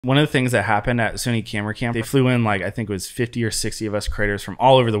One of the things that happened at Sony Camera Camp, they flew in like, I think it was 50 or 60 of us creators from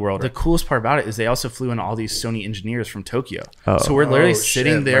all over the world. The coolest part about it is they also flew in all these Sony engineers from Tokyo. So we're literally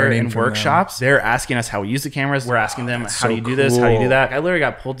sitting there in workshops. They're asking us how we use the cameras. We're asking them, how do you do this? How do you do that? I literally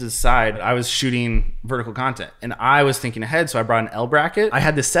got pulled to the side. I was shooting vertical content and I was thinking ahead. So I brought an L bracket. I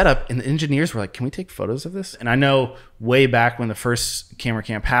had this setup and the engineers were like, can we take photos of this? And I know way back when the first Camera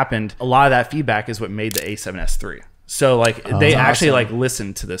Camp happened, a lot of that feedback is what made the A7S III. So like they actually like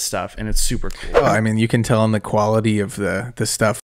listen to this stuff and it's super cool. Oh, I mean, you can tell on the quality of the stuff.